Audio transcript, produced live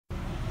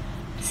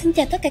Xin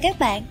chào tất cả các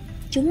bạn,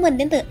 chúng mình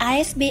đến từ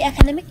ISB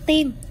Academic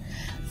Team.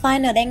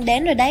 Final đang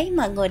đến rồi đấy,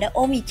 mọi người đã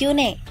ôn gì chưa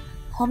nè?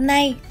 Hôm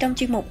nay, trong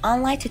chuyên mục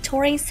Online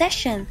Tutoring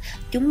Session,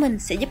 chúng mình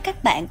sẽ giúp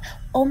các bạn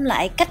ôn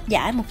lại cách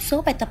giải một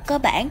số bài tập cơ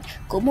bản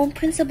của môn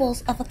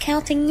Principles of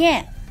Accounting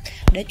nha.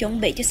 Để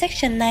chuẩn bị cho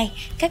section này,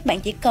 các bạn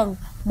chỉ cần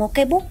một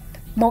cây bút,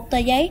 một tờ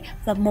giấy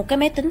và một cái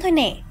máy tính thôi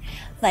nè.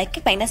 Vậy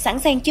các bạn đã sẵn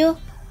sàng chưa?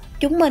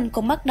 Chúng mình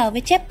cùng bắt đầu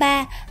với chapter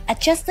 3,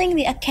 Adjusting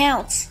the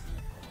Accounts.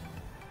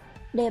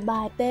 Đề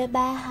bài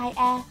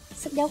P32A,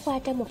 sách giáo khoa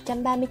trang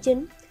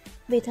 139.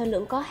 Vì thời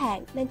lượng có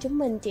hạn nên chúng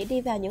mình chỉ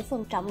đi vào những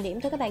phần trọng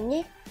điểm thôi các bạn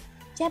nhé.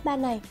 Chapter 3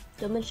 này,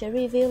 tụi mình sẽ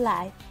review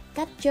lại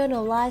cách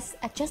journalize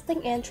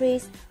adjusting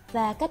entries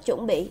và cách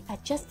chuẩn bị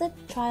adjusted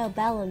trial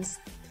balance.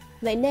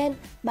 Vậy nên,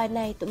 bài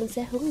này tụi mình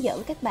sẽ hướng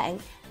dẫn các bạn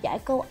giải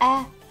câu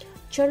A,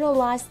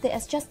 journalize the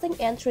adjusting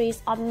entries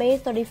on May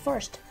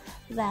 31st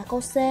và câu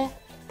C,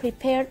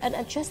 prepared an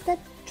adjusted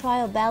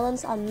trial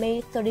balance on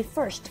May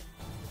 31st.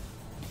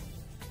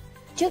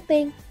 Trước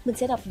tiên, mình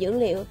sẽ đọc dữ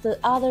liệu từ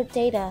Other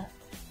Data.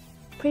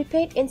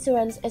 Prepaid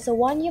insurance is a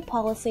one-year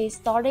policy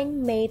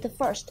starting May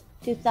 1st,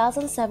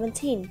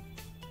 2017.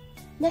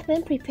 Nhắc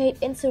đến prepaid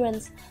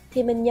insurance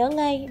thì mình nhớ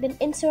ngay đến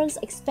insurance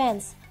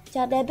expense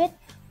cho debit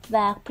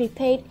và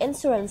prepaid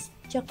insurance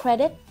cho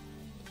credit.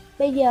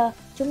 Bây giờ,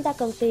 chúng ta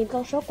cần tìm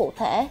con số cụ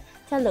thể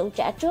cho lượng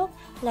trả trước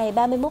ngày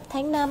 31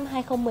 tháng 5,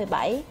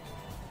 2017.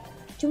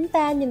 Chúng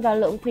ta nhìn vào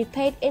lượng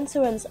prepaid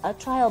insurance ở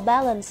trial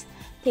balance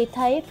thì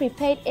thấy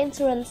prepaid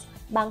insurance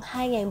bằng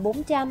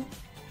 2.400.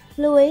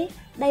 Lưu ý,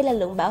 đây là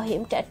lượng bảo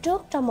hiểm trả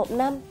trước trong một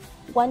năm,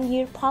 one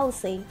year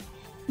policy.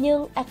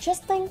 Nhưng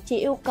adjusting chỉ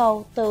yêu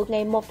cầu từ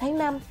ngày 1 tháng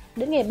 5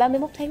 đến ngày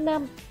 31 tháng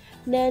 5,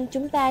 nên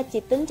chúng ta chỉ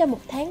tính cho một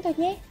tháng thôi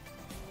nhé.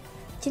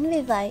 Chính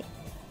vì vậy,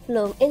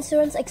 lượng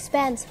insurance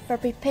expense for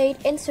prepaid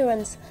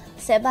insurance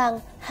sẽ bằng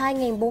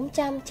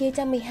 2.400 chia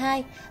cho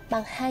 12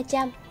 bằng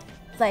 200.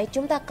 Vậy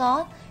chúng ta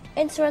có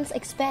insurance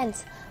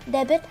expense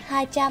debit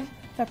 200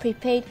 và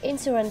prepaid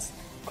insurance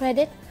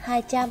credit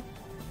 200.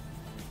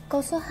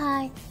 Câu số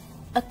 2.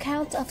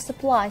 Account of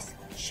supplies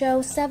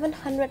show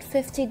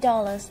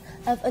 $750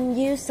 of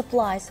unused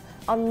supplies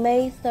on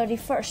May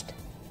 31st.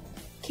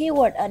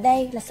 Keyword ở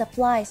đây là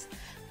supplies.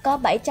 Có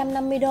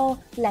 750 đô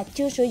là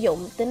chưa sử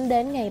dụng tính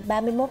đến ngày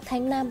 31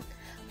 tháng 5.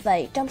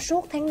 Vậy trong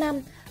suốt tháng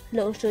 5,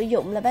 lượng sử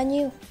dụng là bao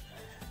nhiêu?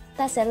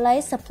 Ta sẽ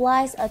lấy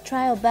supplies ở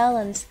trial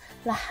balance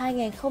là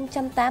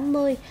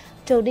 2.080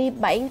 trừ đi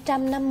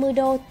 750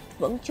 đô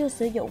vẫn chưa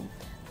sử dụng.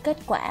 Kết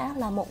quả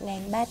là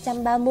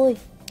 1.330.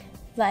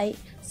 Vậy,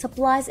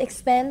 supplies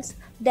expense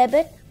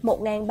debit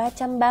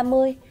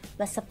 1.330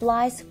 và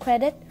supplies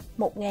credit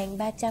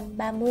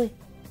 1.330.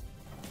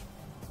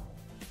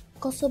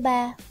 Câu số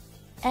 3.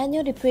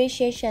 Annual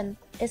depreciation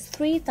is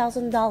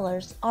 $3,000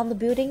 on the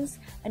buildings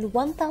and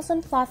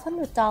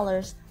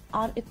 $1,500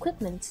 on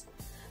equipment.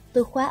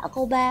 Từ khóa ở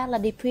câu 3 là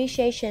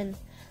depreciation.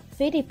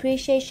 Phí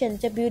depreciation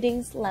cho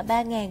buildings là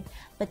 3.000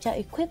 và cho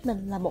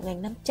equipment là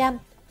 1.500.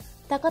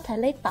 Ta có thể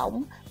lấy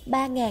tổng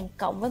 3.000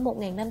 cộng với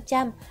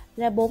 1.500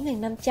 ra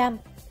 4.500.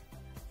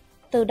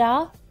 Từ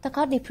đó, ta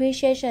có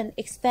depreciation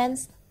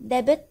expense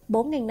debit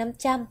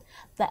 4.500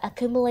 và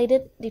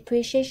accumulated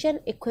depreciation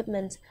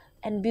equipment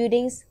and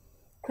buildings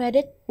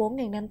credit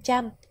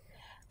 4.500.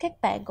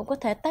 Các bạn cũng có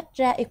thể tách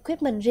ra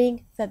equipment riêng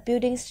và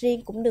buildings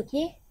riêng cũng được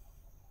nhé.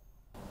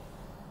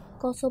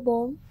 Câu số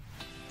 4.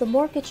 The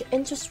mortgage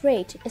interest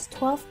rate is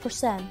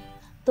 12%.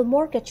 The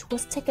mortgage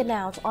was taken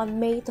out on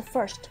May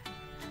 1st.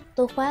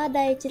 Từ khóa ở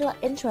đây chính là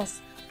interest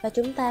và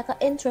chúng ta có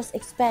interest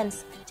expense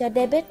cho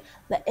debit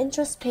và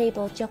interest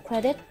payable cho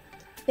credit.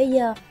 Bây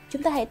giờ,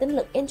 chúng ta hãy tính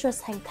lượng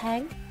interest hàng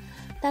tháng.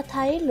 Ta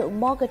thấy lượng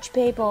mortgage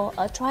payable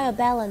ở trial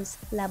balance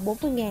là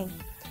 40.000.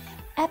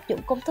 Áp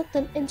dụng công thức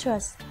tính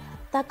interest,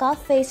 ta có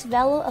face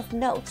value of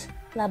note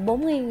là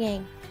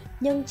 40.000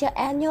 nhân cho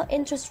annual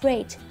interest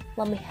rate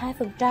là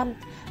 12%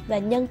 và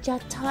nhân cho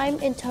time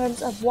in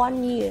terms of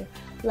one year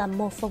là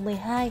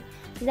 1/12,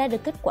 ra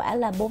được kết quả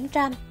là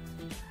 400.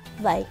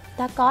 Vậy,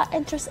 ta có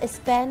interest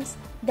expense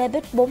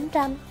debit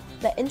 400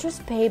 và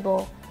interest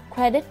payable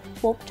credit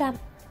 400.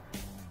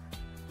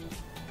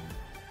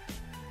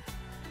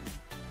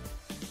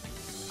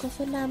 Câu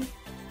số 5.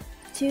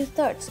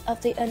 2/3 of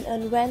the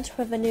unearned rent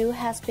revenue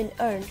has been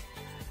earned.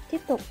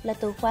 Tiếp tục là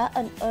từ khóa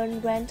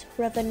unearned rent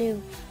revenue.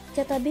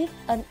 Cho ta biết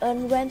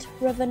unearned rent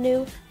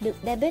revenue được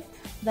debit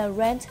và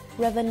rent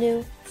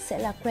revenue sẽ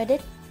là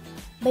credit.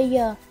 Bây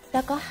giờ,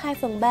 ta có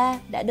 2/3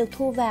 đã được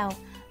thu vào.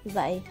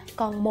 Vậy,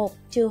 còn 1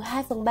 trừ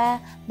 2/3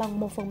 bằng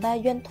 1/3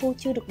 doanh thu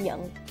chưa được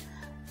nhận.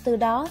 Từ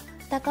đó,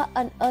 ta có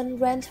unearned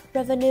rent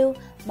revenue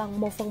bằng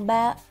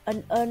 1/3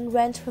 unearned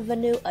rent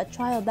revenue ở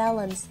trial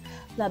balance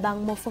và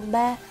bằng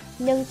 1/3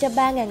 nhân cho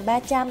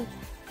 3.300,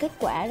 kết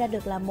quả ra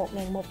được là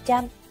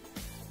 1.100.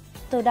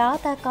 Từ đó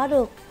ta có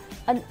được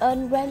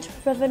unearned rent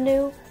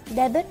revenue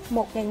debit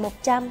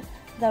 1.100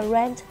 và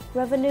rent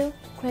revenue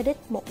credit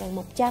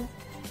 1.100.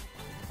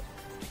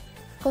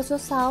 Câu số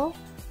 6.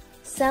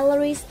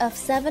 Salaries of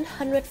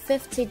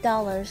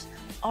 $750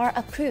 are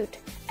accrued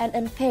and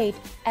unpaid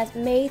at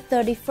May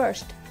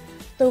 31st.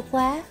 Từ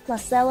khóa là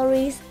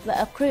salaries và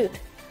accrued.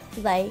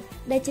 Vậy,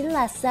 đây chính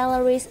là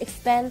salaries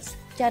expense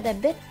cho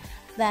debit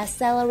và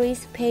salaries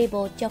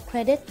payable cho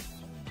credit.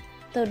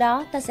 Từ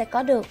đó ta sẽ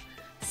có được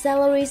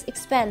salaries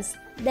expense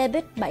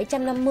debit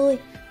 750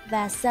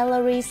 và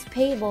salaries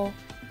payable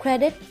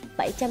credit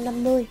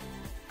 750.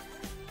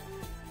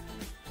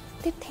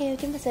 Tiếp theo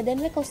chúng ta sẽ đến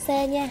với câu C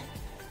nha.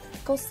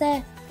 Câu C.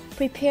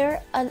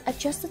 Prepare an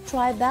adjusted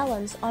trial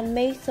balance on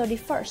May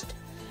 31st.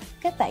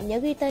 Các bạn nhớ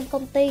ghi tên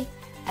công ty,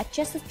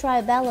 adjusted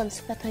trial balance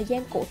và thời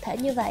gian cụ thể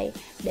như vậy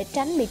để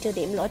tránh bị trừ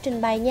điểm lỗi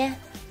trình bày nha.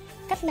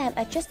 Cách làm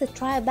adjusted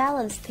trial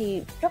balance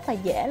thì rất là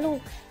dễ luôn.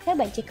 Các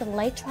bạn chỉ cần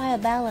lấy trial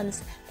balance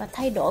và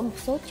thay đổi một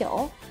số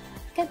chỗ.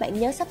 Các bạn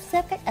nhớ sắp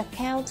xếp các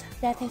account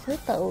ra theo thứ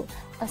tự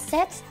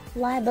assets,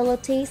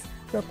 liabilities,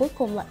 rồi cuối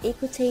cùng là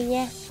equity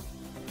nha.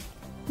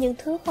 Những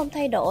thứ không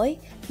thay đổi,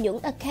 những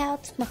account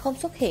mà không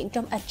xuất hiện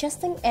trong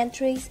adjusting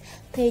entries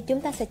thì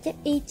chúng ta sẽ chép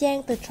y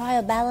chang từ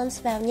trial balance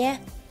vào nha.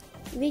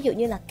 Ví dụ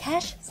như là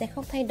cash sẽ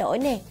không thay đổi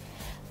nè.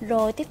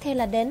 Rồi tiếp theo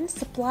là đến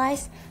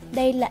supplies.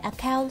 Đây là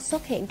account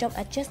xuất hiện trong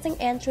adjusting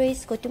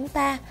entries của chúng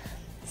ta.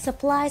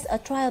 Supplies ở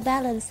trial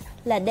balance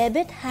là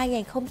debit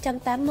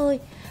 2080.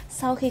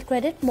 Sau khi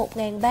credit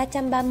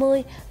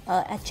 1330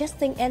 ở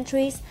adjusting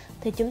entries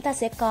thì chúng ta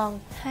sẽ còn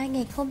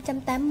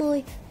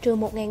 2080 trừ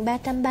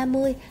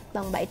 1330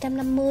 bằng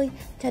 750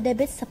 cho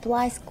debit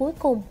supplies cuối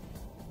cùng.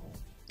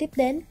 Tiếp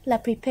đến là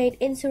prepaid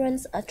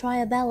insurance ở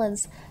trial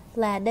balance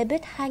là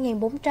debit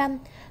 2400.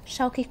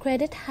 Sau khi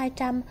credit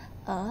 200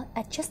 ở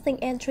adjusting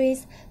entries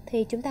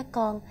thì chúng ta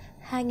còn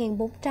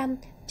 2400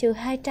 trừ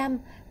 200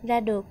 ra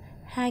được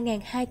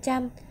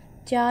 2200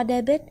 cho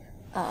debit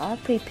ở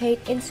prepaid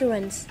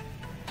insurance.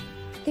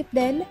 Tiếp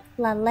đến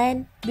là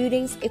land,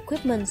 buildings,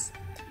 equipments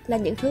là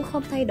những thứ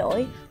không thay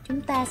đổi,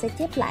 chúng ta sẽ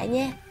chép lại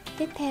nha.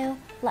 Tiếp theo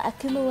là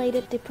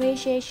accumulated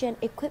depreciation,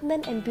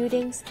 equipment and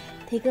buildings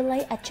thì cứ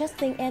lấy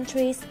adjusting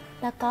entries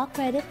là có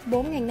credit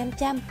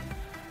 4500.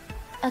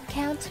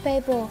 Accounts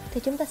payable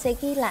thì chúng ta sẽ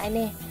ghi lại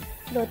nè.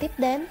 Rồi tiếp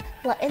đến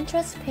là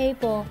interest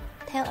payable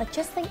theo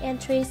adjusting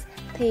entries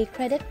thì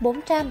credit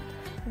 400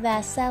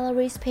 và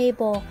salaries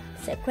payable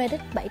sẽ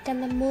credit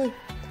 750.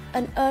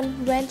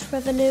 Unearned rent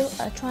revenue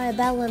ở trial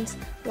balance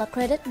là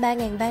credit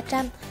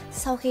 3.300.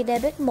 Sau khi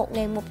debit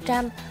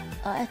 1.100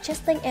 ở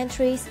adjusting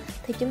entries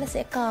thì chúng ta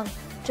sẽ còn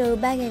trừ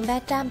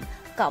 3.300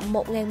 cộng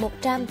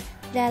 1.100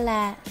 ra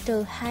là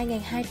trừ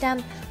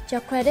 2.200 cho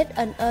credit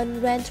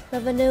unearned rent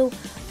revenue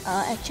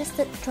ở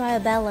adjusted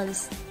trial balance.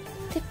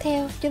 Tiếp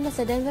theo chúng ta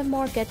sẽ đến với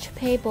mortgage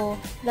payable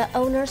và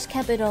owner's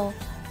capital.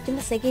 Chúng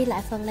ta sẽ ghi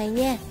lại phần này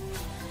nha.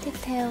 Tiếp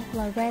theo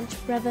là rent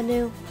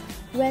revenue.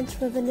 Rent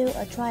revenue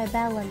ở trial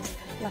balance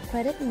là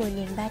credit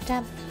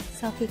 10.300.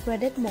 Sau khi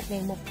credit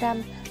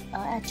 1.100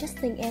 ở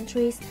adjusting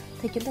entries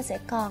thì chúng ta sẽ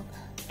còn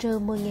trừ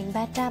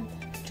 10.300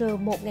 trừ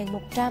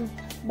 1.100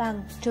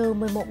 bằng trừ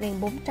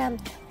 11.400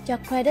 cho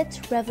credit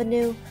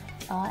revenue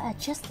ở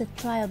adjusted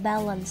trial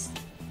balance.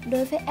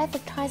 Đối với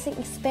advertising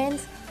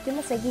expense, chúng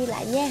ta sẽ ghi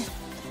lại nha.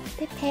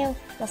 Tiếp theo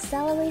là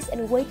salaries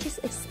and wages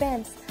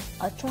expense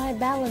ở trial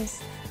balance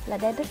là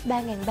debit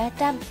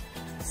 3.300.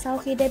 Sau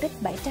khi debit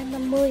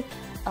 750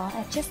 ở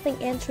adjusting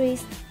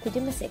entries thì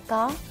chúng ta sẽ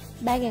có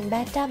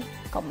 3.300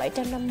 cộng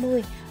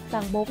 750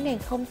 bằng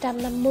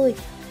 4.050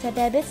 cho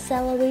debit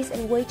salaries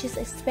and wages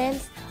expense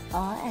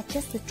ở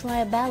adjusted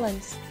trial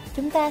balance.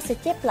 Chúng ta sẽ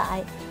chép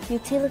lại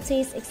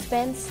utilities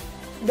expense.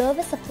 Đối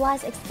với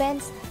supplies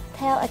expense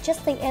theo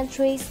adjusting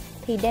entries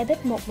thì debit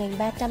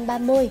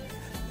 1.330.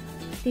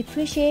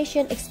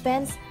 Depreciation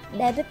expense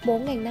debit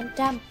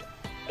 4.500.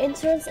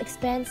 Insurance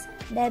expense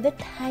debit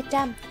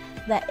 200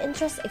 và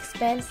interest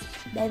expense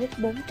debit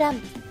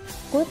 400.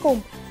 Cuối cùng,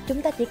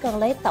 chúng ta chỉ cần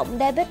lấy tổng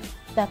debit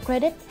và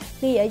credit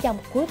ghi ở dòng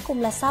cuối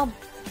cùng là xong.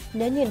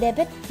 Nếu như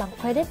debit bằng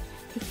credit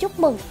thì chúc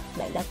mừng,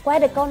 bạn đã qua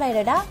được câu này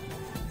rồi đó.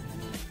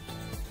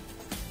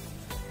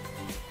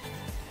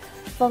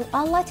 Phần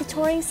online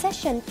tutoring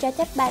session cho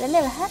chap 3 đến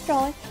đây là hết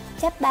rồi.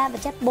 Chap 3 và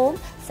chap 4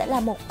 sẽ là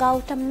một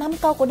câu trong 5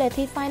 câu của đề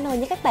thi final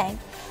nhé các bạn.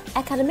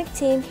 Academic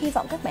Team hy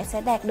vọng các bạn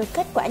sẽ đạt được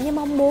kết quả như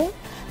mong muốn.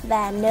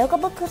 Và nếu có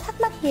bất cứ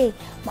thắc mắc gì,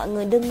 mọi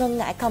người đừng ngần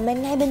ngại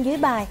comment ngay bên dưới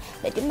bài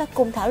để chúng ta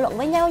cùng thảo luận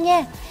với nhau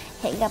nha.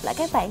 Hẹn gặp lại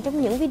các bạn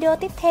trong những video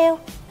tiếp theo.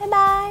 Bye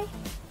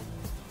bye!